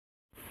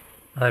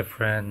Hi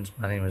friends,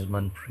 my name is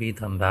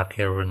Manpreet. I'm back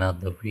here with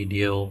another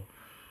video.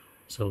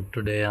 So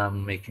today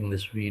I'm making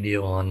this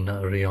video on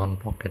Reon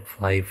Pocket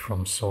 5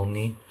 from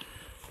Sony.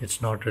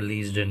 It's not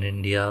released in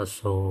India,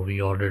 so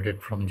we ordered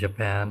it from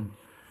Japan.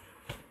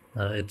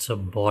 It's a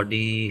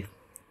body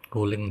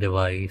cooling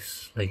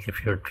device, like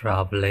if you're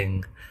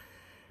traveling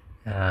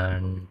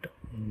and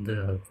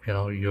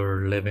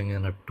you're living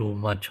in a too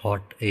much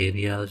hot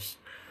areas,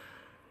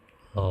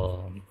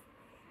 um,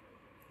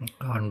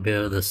 can't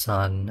bear the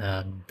sun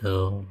and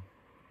the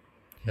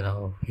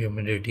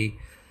humidity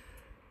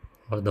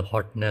or the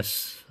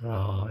hotness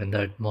in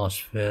the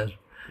atmosphere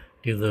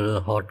due to the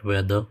hot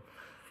weather.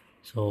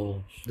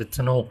 So it's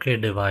an okay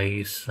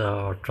device.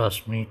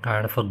 Trust me,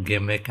 kind of a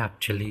gimmick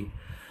actually.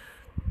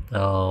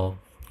 Uh,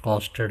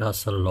 Costed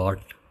us a lot.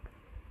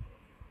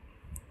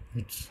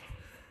 It's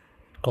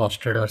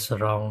costed us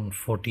around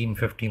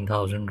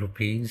 15,000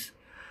 rupees.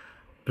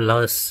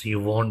 Plus, you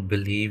won't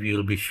believe,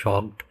 you'll be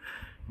shocked.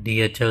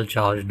 DHL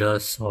charged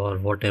us, or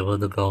whatever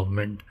the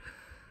government,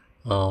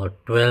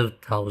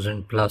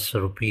 12,000 plus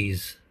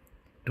rupees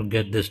to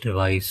get this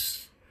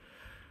device.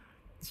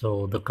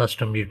 So the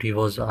custom duty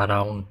was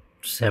around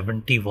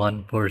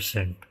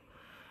 71%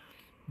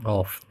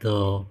 of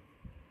the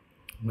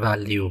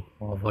value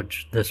of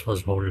which this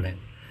was holding.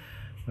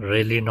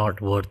 Really not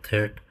worth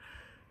it.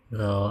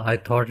 I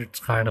thought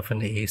it's kind of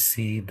an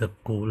AC, the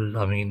cool,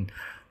 the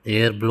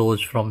air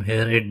blows from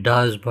here. It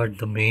does, but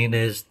the main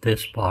is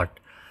this part.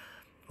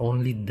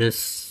 Only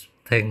this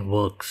thing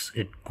works.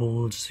 It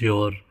cools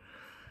your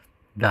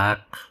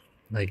back,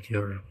 like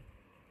you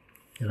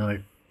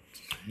can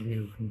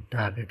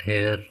tag it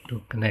here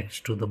to connects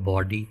to the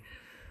body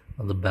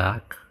on the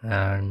back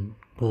and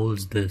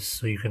cools this,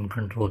 so you can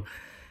control.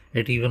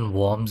 It even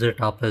warms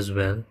it up as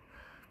well,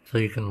 so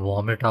you can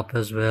warm it up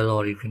as well,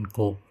 or you can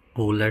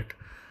cool it.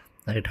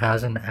 It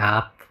has an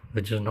app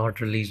which is not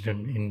released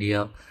in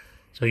India,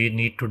 so you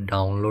need to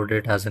download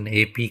it as an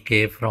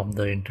APK from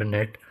the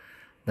internet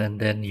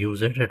and then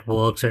use it. It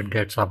works, it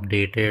gets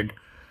updated,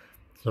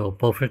 so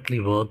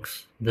perfectly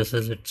works. This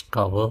is its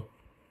cover.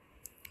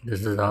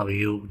 This is how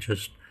you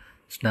just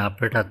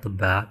snap it at the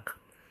back,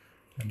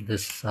 and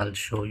this I'll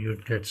show you.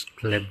 It gets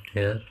clipped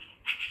here.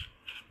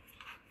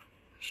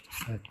 Just a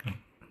second.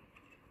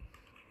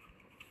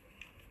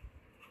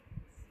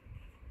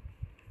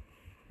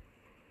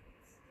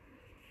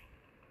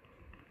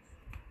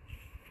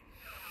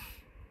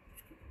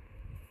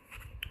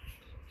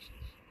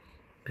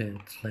 Okay,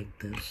 it's like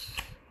this.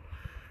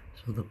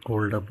 So the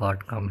colder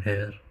part come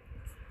here.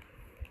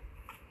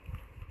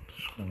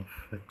 Just gonna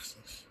fix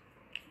this.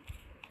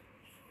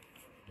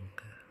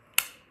 Okay,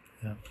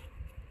 yeah,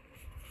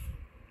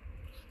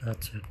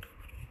 that's it.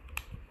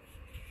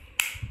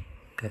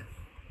 Okay,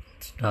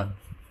 it's done.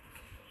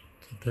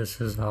 So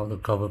this is how the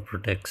cover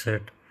protects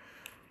it.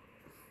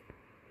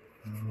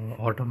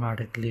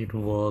 Automatically it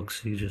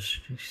works. You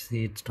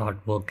see it start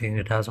working.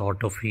 It has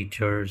auto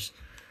features,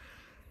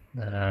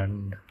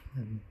 and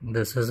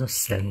this is a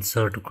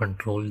sensor to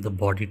control the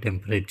body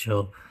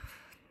temperature.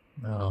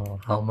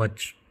 How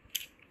much?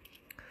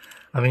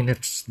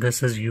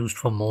 This is used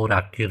for more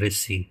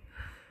accuracy,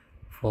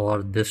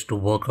 for this to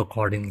work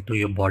according to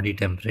your body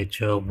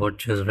temperature,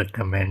 which is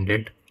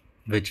recommended,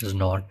 which is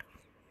not.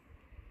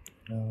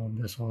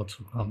 This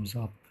also comes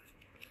up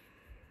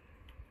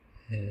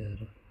here.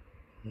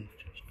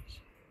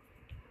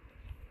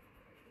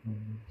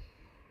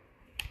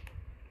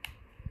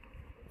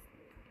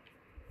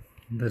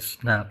 This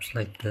snaps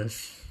like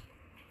this.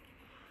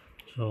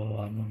 So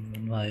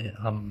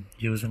I'm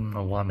using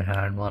my one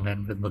hand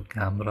with the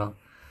camera,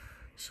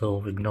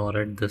 so ignore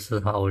it. This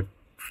is how it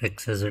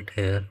fixes it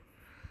here.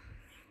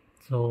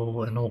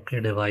 So an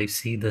okay device.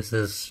 See, this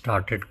is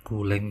started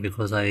cooling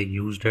because I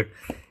used it.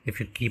 If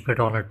you keep it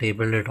on a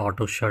table, it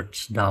auto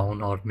shuts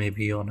down, or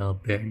maybe on a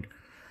bed.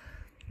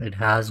 It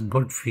has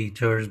good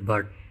features,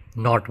 but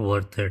not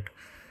worth it.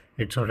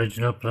 Its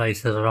original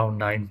price is around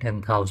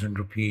 9-10,000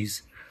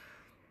 rupees,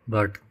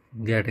 but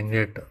getting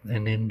it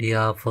in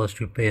India, first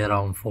you pay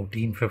around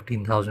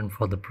 14-15,000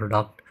 for the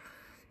product.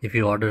 If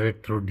you order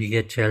it through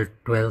DHL,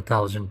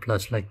 12,000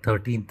 plus like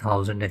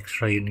 13,000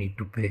 extra you need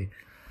to pay.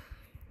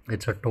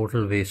 It's a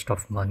total waste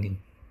of money.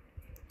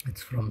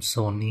 It's from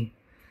Sony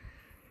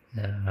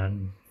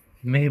and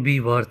maybe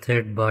worth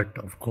it, but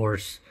of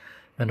course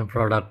when a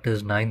product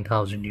is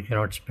 9,000, you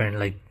cannot spend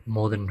like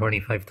more than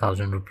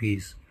 25,000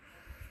 rupees.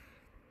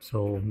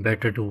 So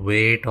better to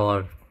wait,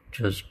 or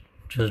just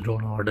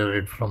don't order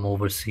it from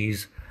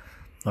overseas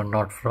or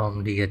not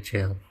from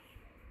DHL.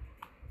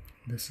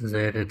 This is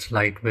it. It's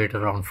lightweight,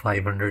 around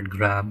 500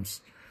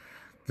 grams.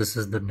 This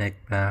is the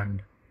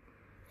neckband.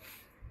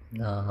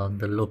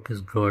 The look is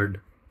good.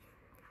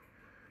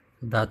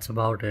 That's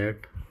about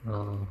it.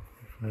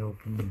 If I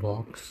open the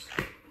box,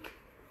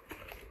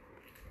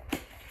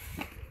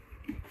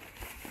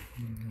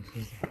 this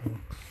is the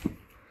box.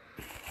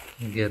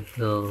 You get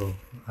the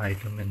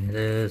item in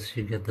this,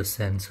 you get the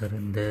sensor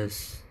in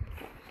this.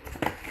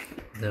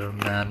 There are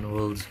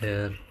manuals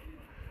here.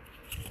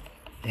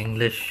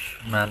 English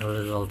manual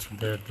is also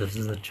there. This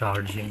is the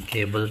charging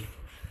cable.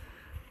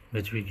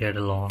 which we get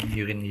along.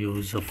 You can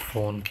use a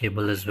phone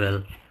cable as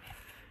well.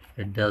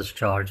 It does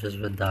charges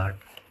with that.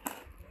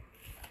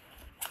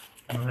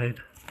 Alright,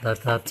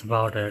 that's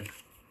about it.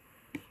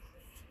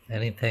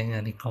 Any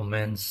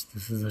comments?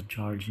 This is a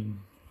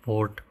charging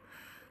port.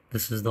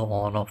 This is the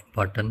on off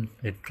button.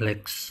 It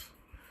clicks.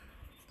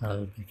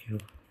 That'll be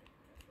cute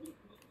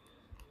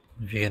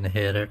if you can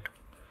hear it.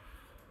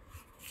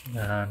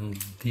 And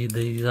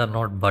these are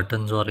not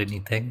buttons or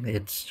anything.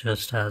 It's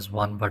just has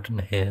one button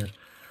here,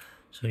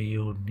 so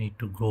you need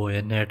to go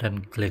in it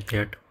and click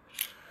it.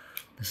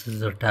 This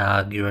is a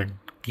tag. You would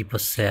keep a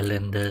cell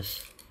in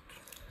this,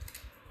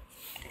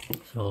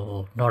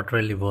 so not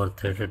really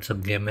worth it. It's a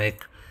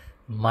gimmick.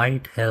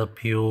 Might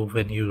help you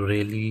when you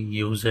really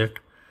use it,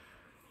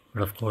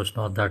 but of course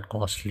not that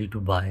costly to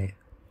buy.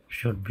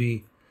 Should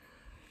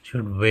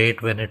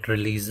wait when it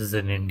releases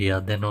in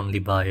India, then only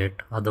buy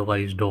it.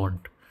 Otherwise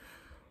don't.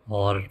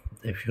 Or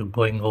if you're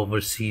going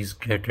overseas,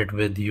 get it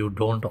with you.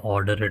 Don't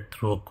order it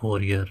through a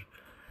courier.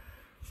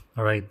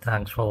 Alright,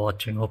 thanks for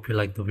watching. Hope you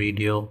like the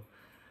video.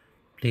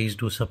 Please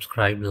do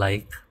subscribe,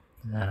 like,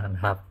 and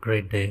have a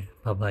great day.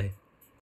 Bye bye.